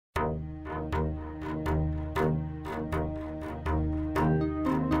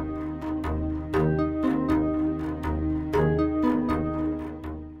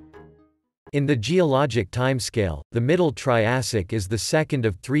In the geologic timescale, the Middle Triassic is the second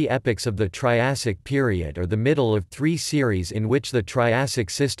of three epochs of the Triassic period or the middle of three series in which the Triassic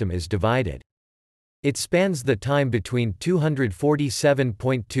system is divided. It spans the time between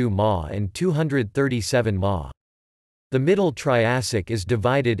 247.2 Ma and 237 Ma. The Middle Triassic is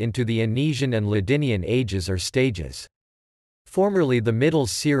divided into the Anisian and Ladinian ages or stages. Formerly the middle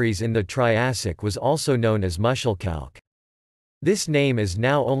series in the Triassic was also known as Muschelkalk. This name is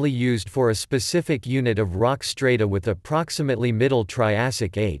now only used for a specific unit of rock strata with approximately Middle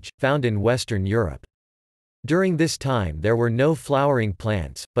Triassic age, found in Western Europe. During this time there were no flowering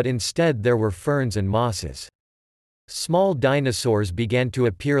plants, but instead there were ferns and mosses. Small dinosaurs began to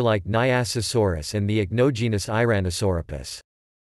appear like Nyasasaurus and the ichnogenus Iranosauripus.